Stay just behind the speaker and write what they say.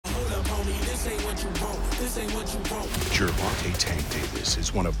Gervonta Tank Davis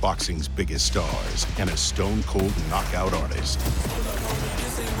is one of boxing's biggest stars and a stone-cold knockout artist.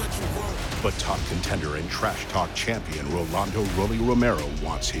 But top contender and trash talk champion Rolando Rolly Romero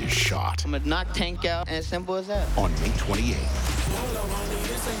wants his shot. I'm gonna knock Tank out, and as simple as that. On May 28th.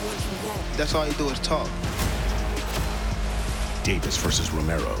 That's all you do is talk. Davis versus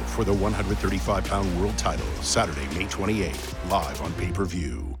Romero for the 135-pound world title, Saturday, May 28th, live on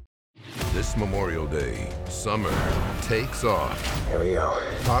pay-per-view. This Memorial Day, summer takes off. Here we go.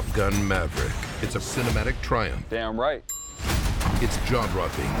 Top Gun Maverick. It's a cinematic triumph. Damn right. It's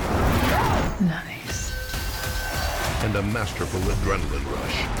jaw-dropping. Nice. And a masterful adrenaline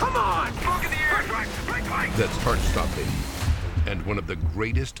rush. Come on! Smoke in the air! Right. That's heart-stopping. And one of the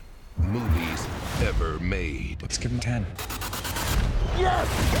greatest movies ever made. Let's give him 10. Yes!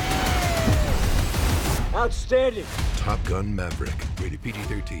 Outstanding. Top Gun Maverick, rated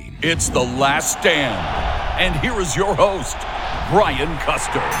PG-13. It's The Last Stand. And here is your host, Brian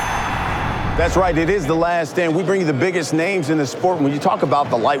Custer. That's right, it is The Last Stand. We bring you the biggest names in the sport. When you talk about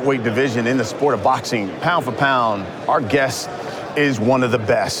the lightweight division in the sport of boxing, pound for pound, our guest is one of the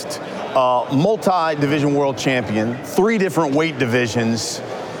best. Multi-division world champion, 3 different weight divisions.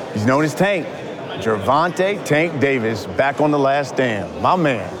 He's known as Tank. Gervonta Tank Davis, back on The Last Stand. My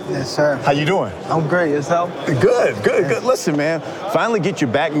man. Yes, sir. How you doing? I'm great. Yourself? Good. Listen, man, finally get you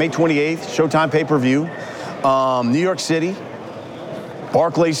back May 28th, Showtime pay-per-view. New York City,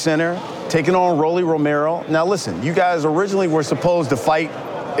 Barclays Center, taking on Rolly Romero. Now, listen, you guys originally were supposed to fight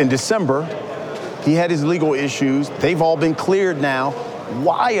in December. He had his legal issues. They've all been cleared now.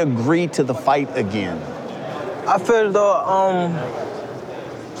 Why agree to the fight again? I feel as though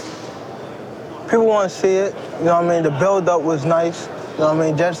people want to see it. You know what I mean? The build-up was nice. You know what I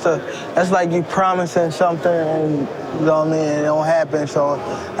mean? That's like you promising something and, you know what I mean, it don't happen. So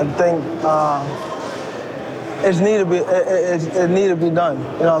I think it need to be done.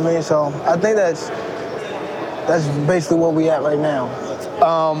 You know what I mean? So I think that's basically where we at right now.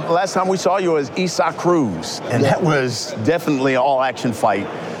 Last time we saw you was Isaac Cruz, and that was definitely an all-action fight.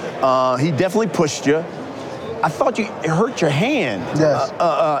 He definitely pushed you. I thought it hurt your hand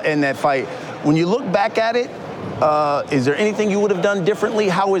in that fight. When you look back at it, is there anything you would have done differently?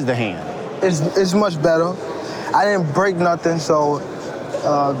 How is the hand? It's much better. I didn't break nothing, so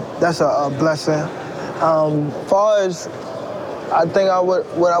that's a blessing. Far as I think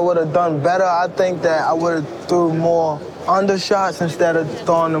what I would have done better, I think that I would have threw more undershots instead of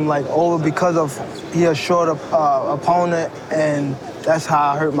throwing them like over because of he a short opponent, and that's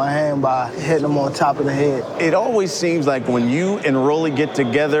how I hurt my hand by hitting him on top of the head. It always seems like when you and Rolly get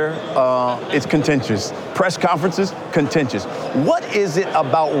together, it's contentious. Press conferences, contentious. What is it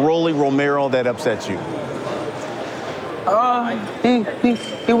about Rolly Romero that upsets you?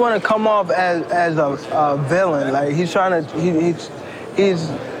 He want to come off as a villain. Like he's trying to. He's.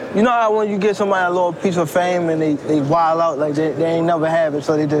 You know how when you get somebody a little piece of fame and they wild out like they ain't never have it,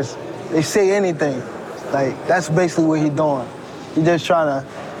 so they say anything. Like that's basically what he's doing. He's just trying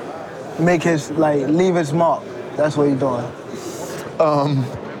to make leave his mark. That's what he's doing.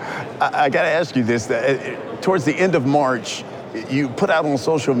 I got to ask you this. Towards the end of March, you put out on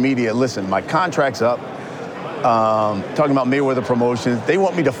social media, listen, my contract's up. Talking about Mayweather Promotions. They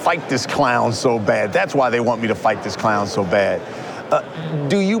want me to fight this clown so bad. That's why they want me to fight this clown so bad.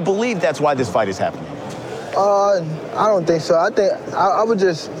 Do you believe that's why this fight is happening? I don't think so. I think I would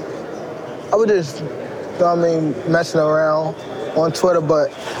just, you know what I mean, messing around on Twitter, but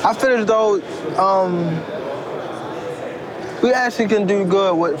I feel as though we actually can do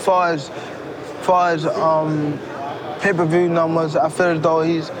good with far as pay-per-view numbers. I feel as though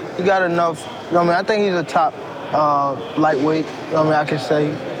he got enough. You know what I mean? I think he's a top lightweight. You know what I mean? I can say.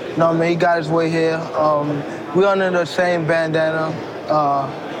 You know what I mean? He got his way here. We under the same bandana.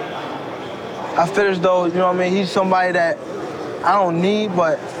 I feel as though, you know what I mean, he's somebody that I don't need,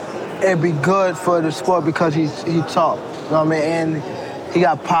 but it'd be good for the sport because he tough. You know what I mean? And he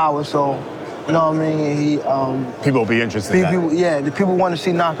got power, so, you know what I mean? People will be interested in that. Yeah, the people want to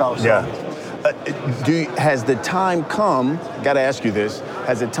see knockouts. So. Yeah. Has the time come, got to ask you this,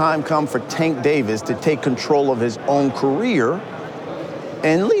 has the time come for Tank Davis to take control of his own career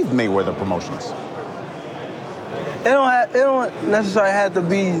and leave Mayweather Promotions? It don't necessarily have to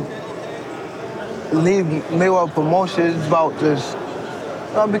be leave Mayweather Promotions. It's about just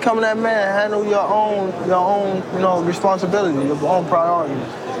becoming that man, handle your own responsibility, your own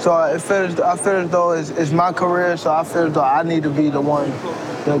priorities. So I feel as though it's my career, so I feel as though I need to be the one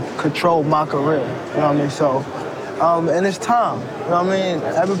to control my career. You know what I mean? So And it's time. You know what I mean?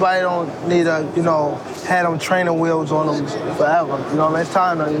 Everybody don't need to, have them training wheels on them forever. You know what I mean? It's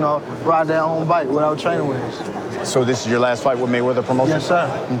time to, ride their own bike without training wheels. So this is your last fight with Mayweather Promotions? Yes, sir.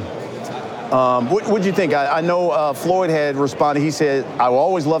 What'd you think? I know Floyd had responded. He said, I will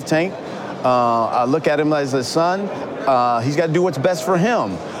always love Tank. I look at him as a son. He's got to do what's best for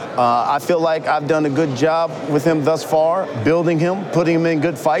him. I feel like I've done a good job with him thus far, building him, putting him in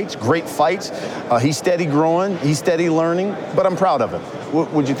good fights, great fights. He's steady growing, he's steady learning, but I'm proud of him.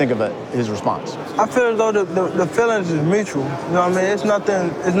 What'd you think of his response? I feel as though the feelings is mutual. You know what I mean?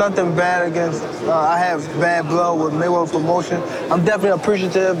 It's nothing bad against. I have bad blood with Mayweather Promotion. I'm definitely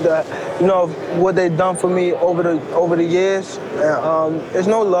appreciative that what they've done for me over the years. It's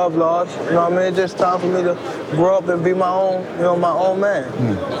no love lost. You know what I mean? It's just time for me to grow up and be my own man.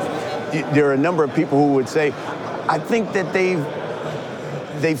 There are a number of people who would say, I think that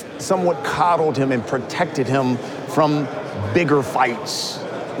they've somewhat coddled him and protected him from bigger fights.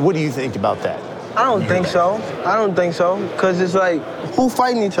 What do you think about that? I don't think so. Because it's like, who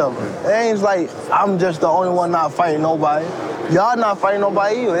fighting each other? It ain't like I'm just the only one not fighting nobody. Y'all not fighting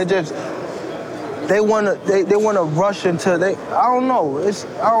nobody either. It just, they wanna rush into, I don't know.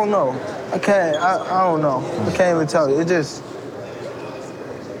 I don't know. I can't even tell you.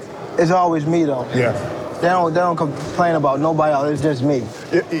 It's always me though. Yeah. They don't complain about nobody else. It's just me.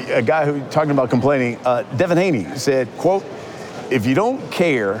 A guy who talking about complaining, Devin Haney said, quote, if you don't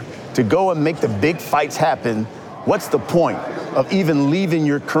care to go and make the big fights happen, what's the point of even leaving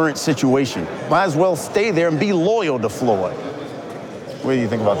your current situation? Might as well stay there and be loyal to Floyd. What do you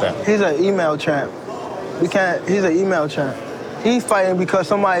think about that? He's an email champ. He's an email champ. He's fighting because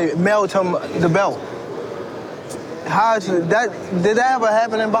somebody mailed him the belt. Did that ever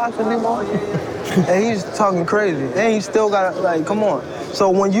happen in boxing before? And he's talking crazy. And he still got come on.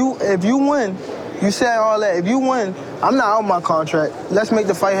 So if you win, you said all that. If you win, I'm not out my contract. Let's make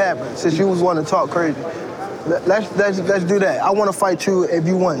the fight happen. Since you was wanting to talk crazy, let's do that. I want to fight you if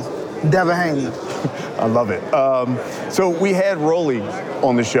you win, Devin Haney. I love it. So we had Rolly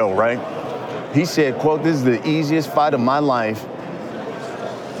on the show, right? He said, quote, this is the easiest fight of my life.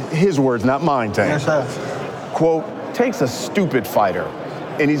 His words, not mine, Tank. Yes, sir. Quote, Tank's a stupid fighter,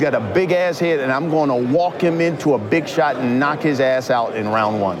 and he's got a big-ass head, and I'm going to walk him into a big shot and knock his ass out in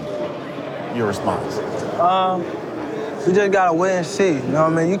round one. Your response? We just got to wait and see. You know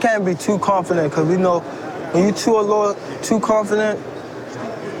what I mean? You can't be too confident because we know when you're too confident,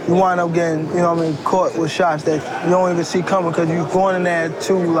 you wind up getting, caught with shots that you don't even see coming because you're going in there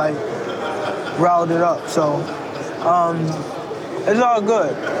too, routed up. So, it's all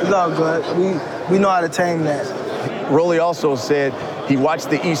good. It's all good. We know how to tame that. Rolly also said he watched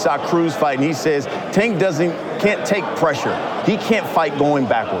the Isaac Cruz fight, and he says Tank can't take pressure. He can't fight going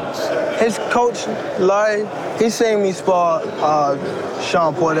backwards. His coach, Larry, he seen me spar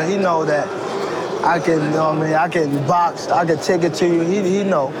Sean Porter. He know that I can, I can box, I can take it to you. He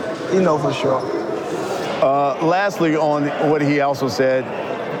know for sure. Lastly, on what he also said,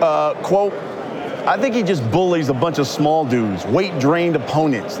 quote, I think he just bullies a bunch of small dudes, weight-drained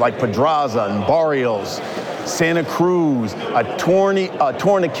opponents like Pedraza and Barrios, Santa Cruz, a torn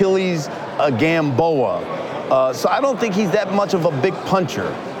Achilles, Gamboa. So I don't think he's that much of a big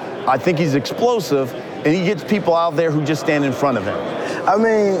puncher. I think he's explosive, and he gets people out there who just stand in front of him. I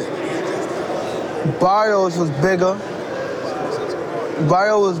mean, Barrios was bigger.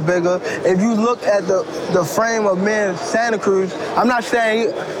 If you look at the frame of man Santa Cruz, I'm not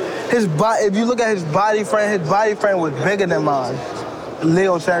saying if you look at his body frame was bigger than mine,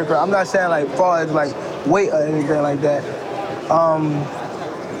 Leo Santa Cruz. I'm not saying far as weight or anything like that.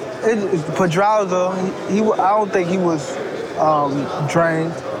 Pedraza, I don't think he was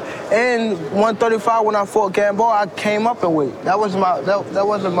drained. And 135 when I fought Gamboa, I came up in weight. That wasn't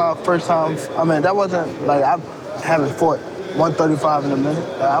my first time. I mean, that wasn't I haven't fought 135 in a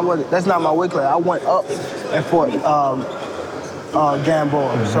minute. That's not my weight class. I went up and fought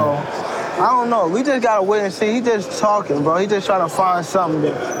Gamboa. Mm-hmm. So I don't know. We just gotta wait and see. He just talking, bro. He just trying to find something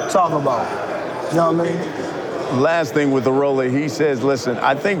to talk about. You know what I mean? Last thing with the Rolly, he says, listen,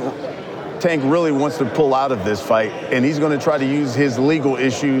 I think Tank really wants to pull out of this fight, and he's going to try to use his legal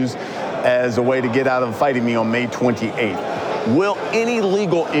issues as a way to get out of fighting me on May 28th. Will any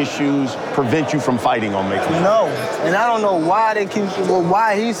legal issues prevent you from fighting on May 28th? No, and I don't know why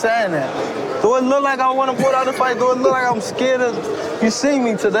why he's saying that. Do it look like I want to pull out the fight? Do it look like I'm scared of? You see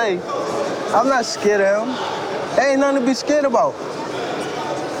me today. I'm not scared of him. There ain't nothing to be scared about.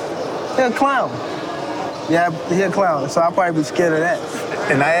 He a clown. Yeah, he a clown, so I'll probably be scared of that.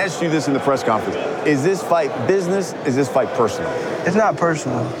 And I asked you this in the press conference. Is this fight business? Is this fight personal? It's not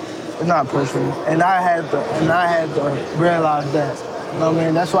personal. It's not personal. And I had to realize that. You know what I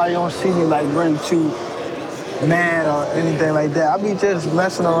mean? That's why you don't see me like really too mad or anything like that. I be just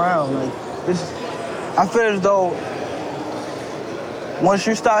messing around. Like, I feel as though once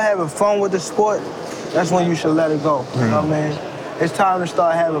you start having fun with the sport, that's when you should let it go. You know what I mean? It's time to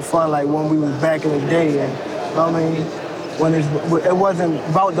start having fun like when we was back in the day. And, you know what I mean? When it wasn't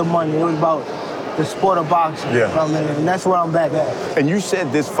about the money, it was about the sport of boxing. Yeah. You know what I mean? And that's where I'm back at. And you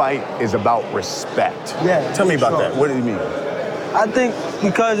said this fight is about respect. Yeah. Tell me about that. What do you mean? I think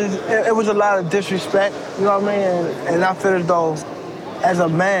because it was a lot of disrespect, you know what I mean? And I feel as though, as a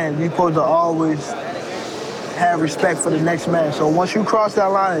man, you're supposed to always have respect for the next man. So once you cross that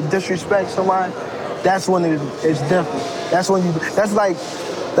line and disrespect somebody, that's when it's different. That's when that's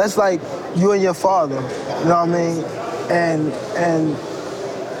like you and your father, you know what I mean? And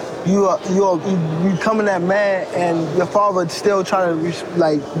you coming at man and your father still trying to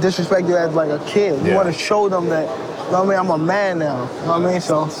disrespect you as like a kid. You want to show them that, you know what I mean, I'm a man now, you know what I mean?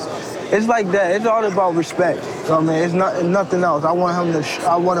 So it's like that. It's all about respect, you know what I mean? It's nothing else. I want him to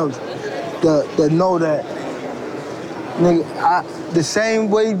know that, nigga, the same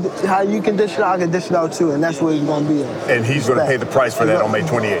way how you can dish it out, I can dish it out too, and that's where he's gonna be at. And he's gonna pay the price for that on May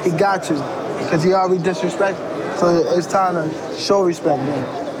 28th. He got to, because he already disrespected. So it's time to show respect, man.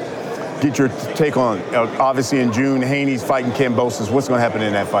 Get your take on, obviously in June, Haney's fighting Kambosos. What's gonna happen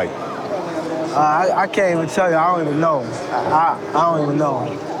in that fight? I can't even tell you. I don't even know. I don't even know.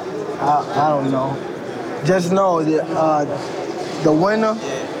 I don't know. Just know that the winner,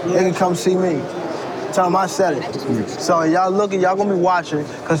 they can come see me. Tell them I said it. So y'all gonna be watching,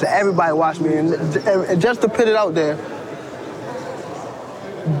 because everybody watch me. And just to put it out there,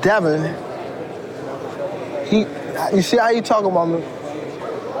 Devin, you see how he talk about me?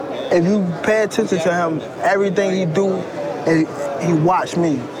 If you pay attention to him, everything he do, he watch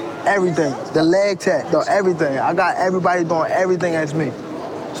me. Everything, the leg tap, everything. I got everybody doing everything as me.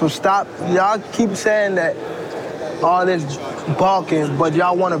 So stop, y'all keep saying that all this balking, but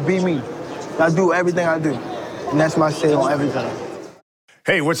y'all want to be me. I do everything I do, and that's my say on everything.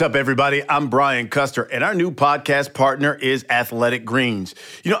 Hey, what's up, everybody? I'm Brian Custer, and our new podcast partner is Athletic Greens.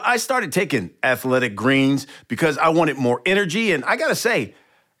 You know, I started taking Athletic Greens because I wanted more energy, and I gotta say,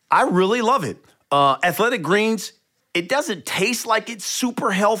 I really love it. Athletic Greens, it doesn't taste like it's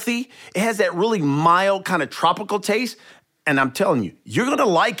super healthy. It has that really mild kind of tropical taste, and I'm telling you, you're gonna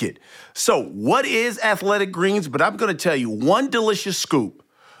like it. So what is Athletic Greens? But I'm gonna tell you, one delicious scoop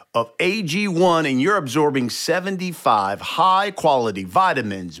of AG1 and you're absorbing 75 high-quality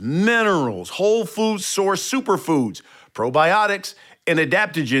vitamins, minerals, whole food source superfoods, probiotics, and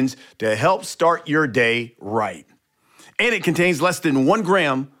adaptogens to help start your day right. And it contains less than 1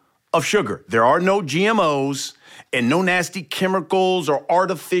 gram of sugar. There are no GMOs and no nasty chemicals or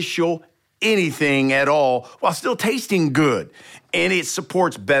artificial anything at all while still tasting good. And it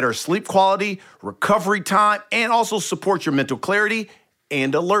supports better sleep quality, recovery time, and also supports your mental clarity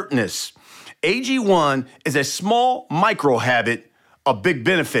and alertness. AG1 is a small micro habit of big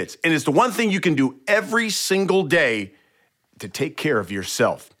benefits, and it's the one thing you can do every single day to take care of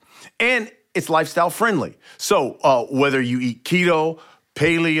yourself. And it's lifestyle friendly. So whether you eat keto,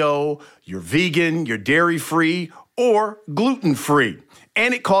 paleo, you're vegan, you're dairy free, or gluten free,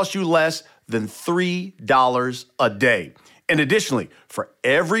 and it costs you less than $3 a day. And additionally, for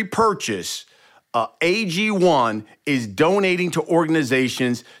every purchase, AG1 is donating to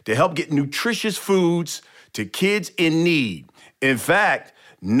organizations to help get nutritious foods to kids in need. In fact,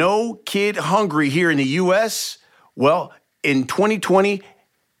 No Kid Hungry here in the U.S., well, in 2020,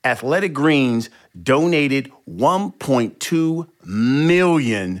 Athletic Greens donated $1.2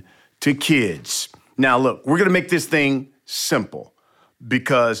 million to kids. Now, look, we're going to make this thing simple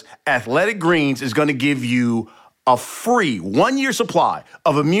because Athletic Greens is going to give you a free 1-year supply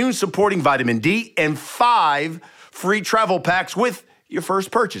of immune-supporting vitamin D and 5 free travel packs with your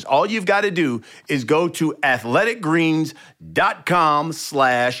first purchase. All you've got to do is go to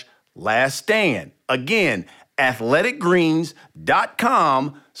athleticgreens.com/laststand. Again,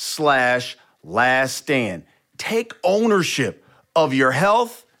 athleticgreens.com/laststand. Take ownership of your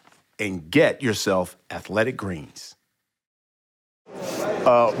health and get yourself Athletic Greens.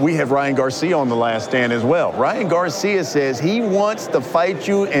 We have Ryan Garcia on The Last Stand as well. Ryan Garcia says he wants to fight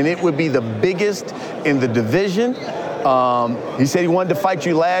you, and it would be the biggest in the division. He said he wanted to fight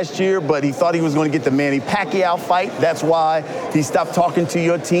you last year, but he thought he was going to get the Manny Pacquiao fight. That's why he stopped talking to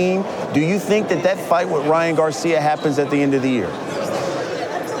your team. Do you think that that fight with Ryan Garcia happens at the end of the year?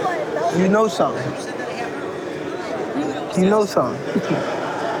 You know something. You know something.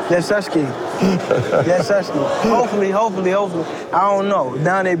 That's Sesky. Yes, that's hopefully. I don't know.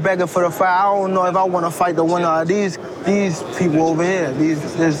 Now they begging for the fight. I don't know if I want to fight the winner of these people over here.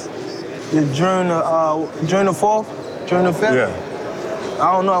 This June the 4th, June the 5th. Yeah.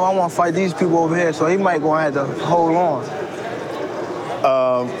 I don't know if I want to fight these people over here, so he might go have to hold on.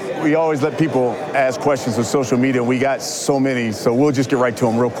 We always let people ask questions on social media. We got so many, so we'll just get right to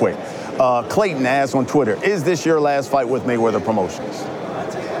them real quick. Clayton asks on Twitter, is this your last fight with Mayweather Promotions?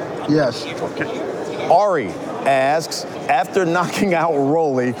 Yes. Ari asks, after knocking out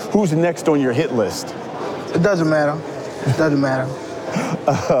Rolly, who's next on your hit list? It doesn't matter.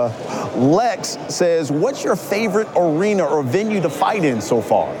 Lex says, what's your favorite arena or venue to fight in so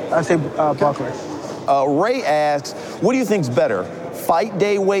far? I say Buckley. Ray asks, what do you think's better, fight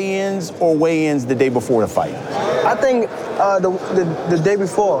day weigh-ins or weigh-ins the day before the fight? I think the day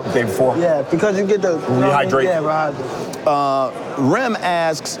before. The day before? Yeah, because you get the rehydrate. Yeah, rehydrate. Rem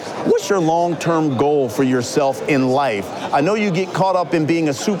asks, what's your long-term goal for yourself in life? I know you get caught up in being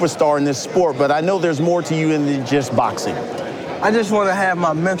a superstar in this sport, but I know there's more to you than just boxing. I just want to have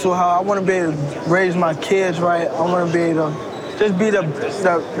my mental health. I want to be able to raise my kids right. I want to be able to just be the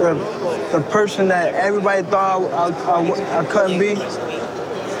person that everybody thought I couldn't be.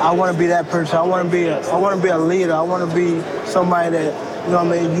 I want to be that person. I want to be a leader. I want to be somebody that, you know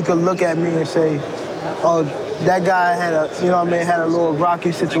what I mean, you can look at me and say, oh, that guy had a little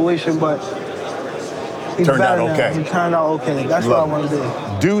rocky situation, but he turned out okay. He turned out okay. That's what I want to do.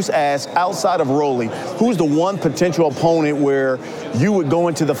 Deuce asks, outside of Rolly, who's the one potential opponent where you would go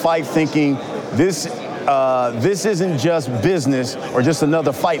into the fight thinking this isn't just business or just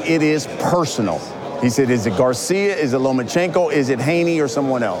another fight, it is personal? He said, is it Garcia, is it Lomachenko, is it Haney, or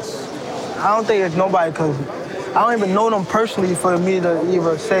someone else? I don't think it's nobody, because I don't even know them personally for me to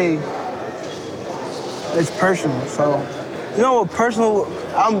even say it's personal. So, you know, personal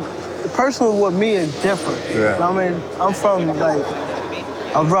with me is different. Yeah. I mean, I'm from, like,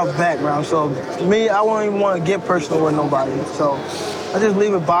 a rough background, so me, I won't even want to get personal with nobody. So I just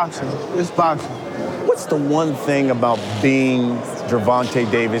leave it boxing. It's boxing. What's the one thing about being Gervonta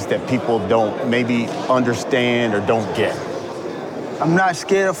Davis that people don't maybe understand or don't get? I'm not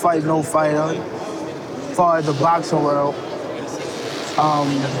scared to fight no fighter. As far as the boxing world,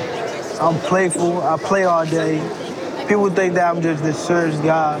 I'm playful. I play all day. People think that I'm just this serious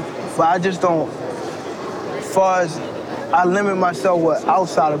guy, but I just don't. As far as I limit myself with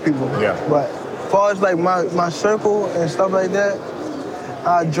outside of people. Yeah. But as far as like my circle and stuff like that,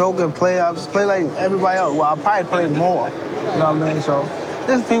 I joke and play. I play like everybody else. Well, I probably play more. You know what I mean? So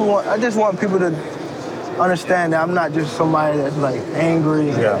I just want people to understand that I'm not just somebody that's like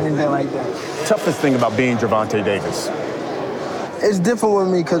angry or anything like that. Toughest thing about being Gervonta Davis? It's different with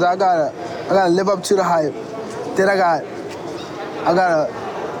me because I gotta live up to the hype. Then I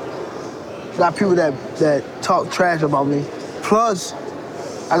got people that talk trash about me. Plus,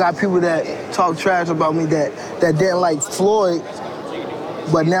 I got people that talk trash about me that didn't like Floyd,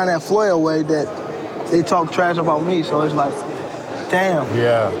 but now that Floyd away, that they talk trash about me. So it's like, damn.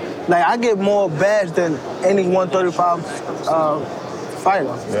 Yeah. Like, I get more badge than any 135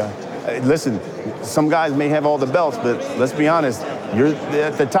 fighter. Yeah. Listen, some guys may have all the belts, but let's be honest, you're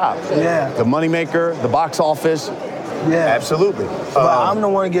at the top. Yeah. The moneymaker, the box office. Yeah. Absolutely. But I'm the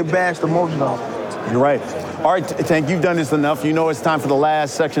one to get bashed the most, though. You're right. All right, Tank, you've done this enough. You know it's time for the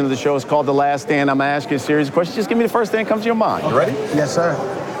last section of the show. It's called The Last Stand. I'm going to ask you a series of questions. Just give me the first thing that comes to your mind. You ready? Yes, sir.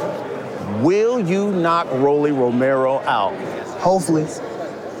 Will you knock Rolly Romero out? Hopefully.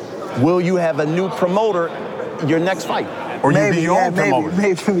 Will you have a new promoter your next fight? Or you be your own promoter?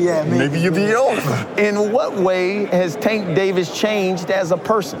 Maybe you be your own. In what way has Tank Davis changed as a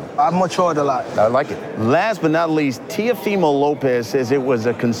person? I've matured a lot. I like it. Last but not least, Teofimo Lopez says it was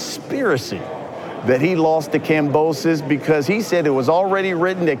a conspiracy that he lost to Kambosos because he said it was already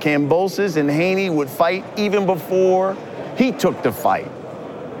written that Kambosos and Haney would fight even before he took the fight.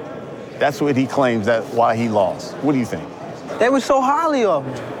 That's what he claims that why he lost. What do you think? They were so highly of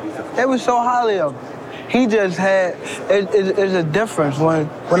him. He just had, it's a difference.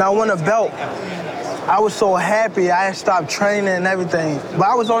 When I won a belt, I was so happy. I had stopped training and everything. But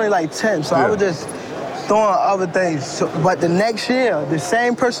I was only like 10, so I was just doing other things. So, but the next year, the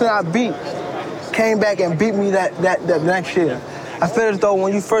same person I beat came back and beat me that next year. I feel as though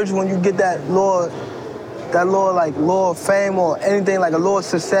when you get that little of fame or anything, like a little of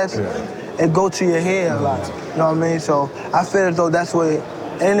success, it go to your head a lot. You know what I mean? So I feel as though that's what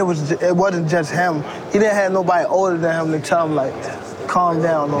and it wasn't just him. He didn't have nobody older than him to tell him, like, calm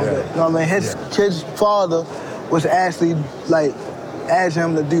down a little bit. You know what I mean? His father was actually, like, edge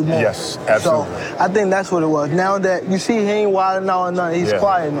him to do more. Yes, absolutely. So I think that's what it was. Now that you see he ain't wilding out or nothing, he's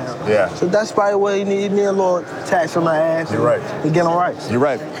quiet now. Yeah. So that's probably what he need a little tax on the ass. You're right. To get him right. You're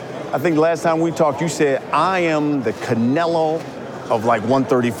right. I think last time we talked, you said, I am the Canelo of like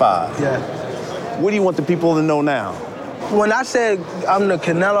 135. Yeah. What do you want the people to know now? When I said I'm the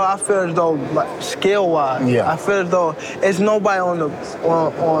Canelo, I feel as though, like, skill-wise, I feel as though it's nobody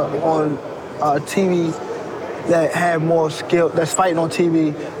on TV that have more skill, that's fighting on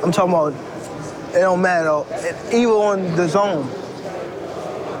TV. I'm talking about, it don't matter, even on the zone.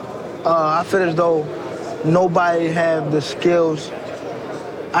 I feel as though nobody have the skills.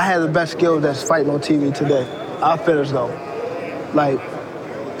 I have the best skills that's fighting on TV today. I feel as though.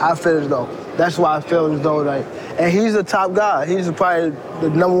 That's why I feel as though, like, and he's a top guy. He's probably the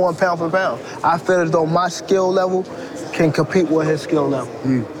 #1 pound for pound. I feel as though my skill level can compete with his skill level.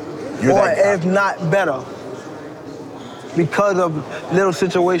 Or if not better. Because of little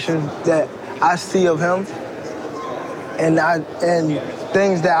situations that I see of him and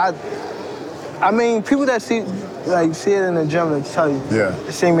things that I mean, people that see it in the gym that tell you. Yeah.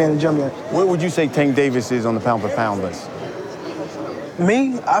 They see me in the gym. Where would you say Tank Davis is on the pound for pound list?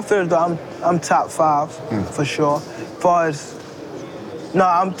 Me, I feel as though I'm top 5 for sure. As far as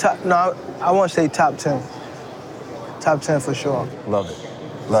I want to say top 10. Top 10 for sure. Love it.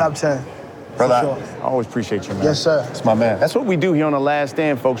 Top 10. Brother, for sure. I always appreciate you, man. Yes, sir. That's my man. That's what we do here on The Last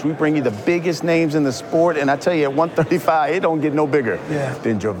Stand, folks. We bring you the biggest names in the sport, and I tell you, at 135, it don't get no bigger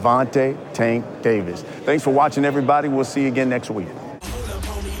than Gervonta Tank Davis. Thanks for watching, everybody. We'll see you again next week.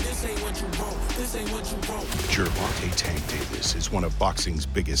 Gervonta Tank Davis is one of boxing's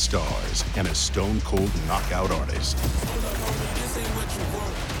biggest stars and a stone-cold knockout artist.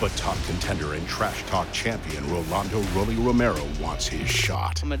 But top contender and trash talk champion Rolando Rolly Romero wants his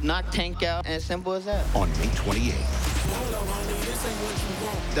shot. I'm gonna knock Tank out, and as simple as that. On May 28th.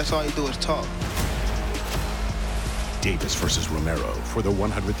 That's all you do is talk. Davis versus Romero for the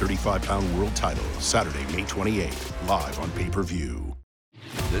 135-pound world title, Saturday, May 28th, live on pay-per-view.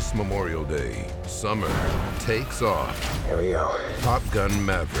 This Memorial Day, summer takes off. Here we go. Top Gun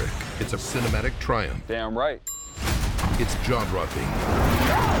Maverick. It's a cinematic triumph. Damn right. It's jaw-dropping.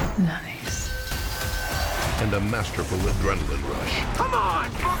 Nice. And a masterful adrenaline rush. Come on!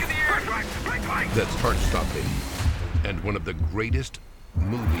 Smoke in the air! Strike! That's heart-stopping. And one of the greatest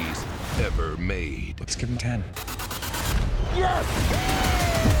movies ever made. Let's give him 10. Yes!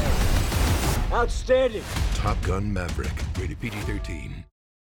 Outstanding! Top Gun Maverick. Rated PG-13.